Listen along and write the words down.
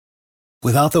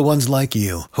Without the ones like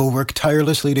you, who work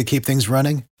tirelessly to keep things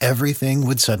running, everything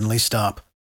would suddenly stop.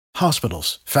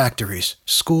 Hospitals, factories,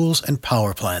 schools, and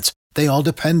power plants, they all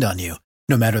depend on you.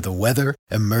 No matter the weather,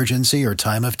 emergency, or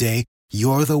time of day,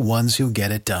 you're the ones who get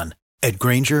it done. At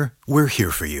Grainger, we're here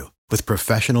for you with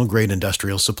professional-grade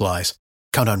industrial supplies.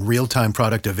 Count on real-time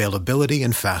product availability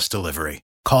and fast delivery.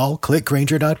 Call,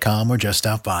 clickgrainger.com, or just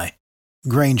stop by.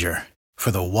 Grainger, for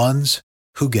the ones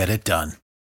who get it done.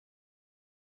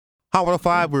 Hot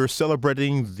 105, we're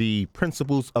celebrating the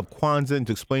principles of Kwanzaa, and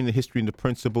to explain the history and the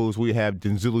principles, we have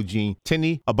Dinizulu Gene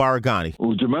Tinnie, Abaragani.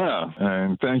 Ujamaa,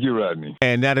 and thank you, Rodney.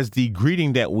 And that is the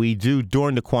greeting that we do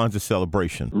during the Kwanzaa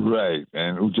celebration. Right,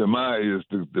 and Ujamaa is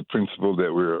the principle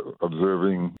that we're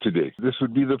observing today. This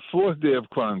would be the fourth day of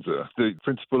Kwanzaa. The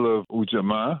principle of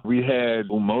Ujamaa, we had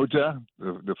Umoja,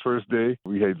 the first day.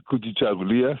 We had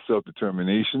Kujichagulia,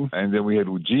 self-determination. And then we had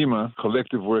Ujima,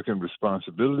 collective work and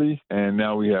responsibility. And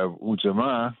now we have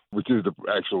Ujamaa, which is the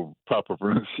actual proper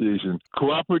pronunciation,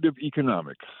 cooperative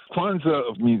economics.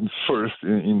 Kwanzaa means first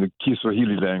in the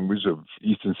Kiswahili language of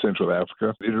East and Central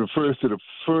Africa. It refers to the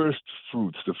first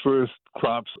fruits, the first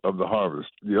crops of the harvest.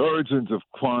 The origins of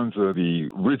Kwanzaa, the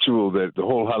ritual that the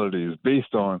whole holiday is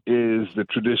based on, is the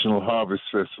traditional harvest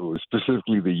festival,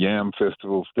 specifically the Yam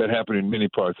Festival that happened in many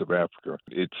parts of Africa.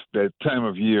 It's that time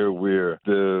of year where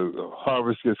the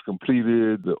harvest gets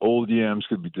completed, the old yams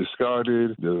could be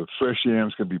discarded, the fresh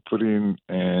yams can be put in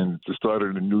and the start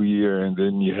of the new year, and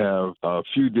then you have a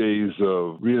few days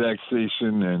of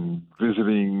relaxation and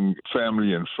visiting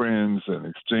family and friends and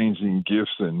exchanging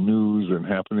gifts and news and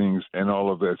happenings and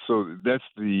all of that. So that's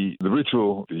the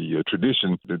ritual, the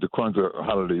tradition that the Kwanzaa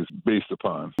holiday is based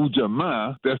upon.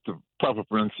 Ujamaa, that's the proper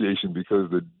pronunciation because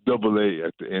the double A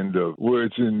at the end of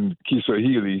words in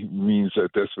Kiswahili means that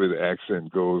that's where the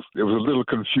accent goes. There was a little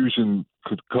confusion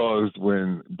caused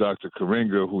when Dr.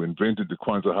 Karenga, who invented the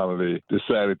Kwanzaa holiday,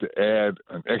 decided to add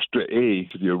an extra A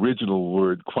to the original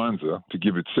word Kwanzaa to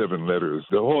give it 7 letters.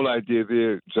 The whole idea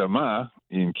there, Jamaa,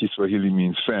 in Kiswahili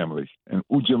means family, and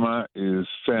Ujamaa is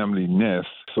family nest,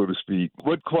 so to speak.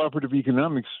 What cooperative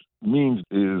economics means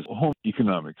is home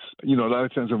economics. You know, a lot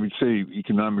of times when we say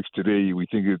economics today, we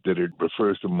think that it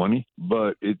refers to money,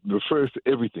 but it refers to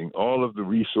everything, all of the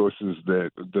resources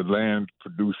that the land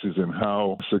produces and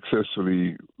how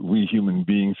successfully we human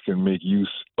beings can make use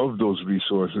of those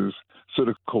resources. So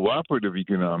the cooperative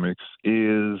economics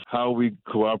is how we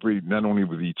cooperate not only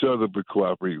with each other, but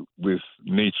cooperate with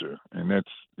nature. And that's,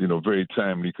 very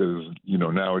timely because,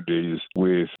 nowadays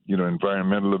with,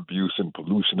 environmental abuse and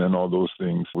pollution and all those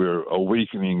things, we're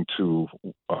awakening to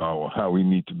how we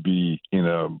need to be in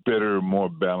a better, more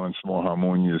balanced, more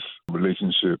harmonious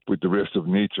relationship with the rest of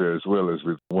nature as well as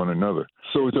with one another.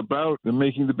 So it's about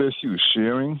making the best use,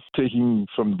 sharing, taking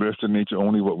from the rest of nature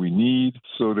only what we need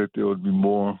so that there will be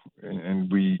more,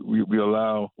 and we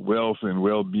allow wealth and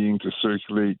well-being to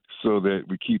circulate so that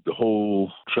we keep the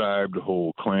whole tribe, the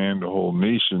whole clan, the whole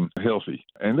nation healthy.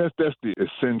 And that's the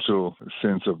essential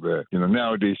sense of that.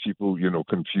 Nowadays people,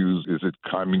 confuse, is it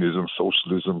communism,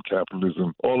 socialism,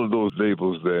 capitalism, all of those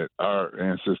labels that our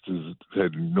ancestors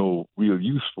had no real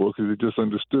use for because they just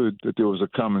understood that there was a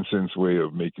common sense way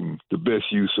of making the best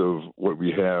use of what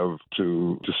we have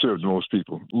to serve the most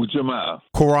people. Ujamaa.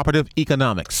 Cooperative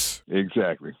economics.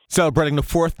 Exactly. Celebrating the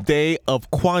fourth day of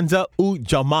Kwanzaa,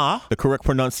 Ujamaa, the correct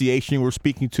pronunciation. We're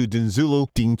speaking to Dinizulu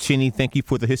Gene Tinnie. Thank you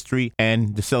for the history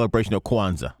and the celebration of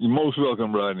Kwanzaa. You're most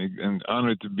welcome, Rodney, and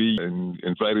honored to be and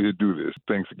invited to do this.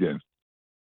 Thanks again.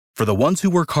 For the ones who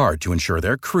work hard to ensure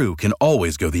their crew can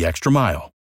always go the extra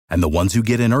mile, and the ones who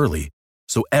get in early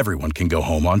so everyone can go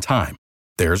home on time,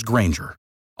 there's Grainger,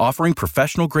 offering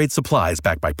professional-grade supplies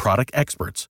backed by product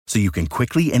experts so you can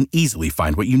quickly and easily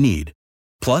find what you need.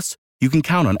 Plus, you can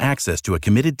count on access to a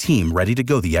committed team ready to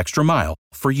go the extra mile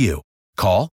for you.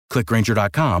 Call, click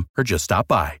Grainger.com, or just stop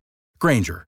by.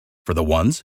 Grainger, for the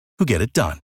ones who get it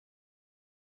done.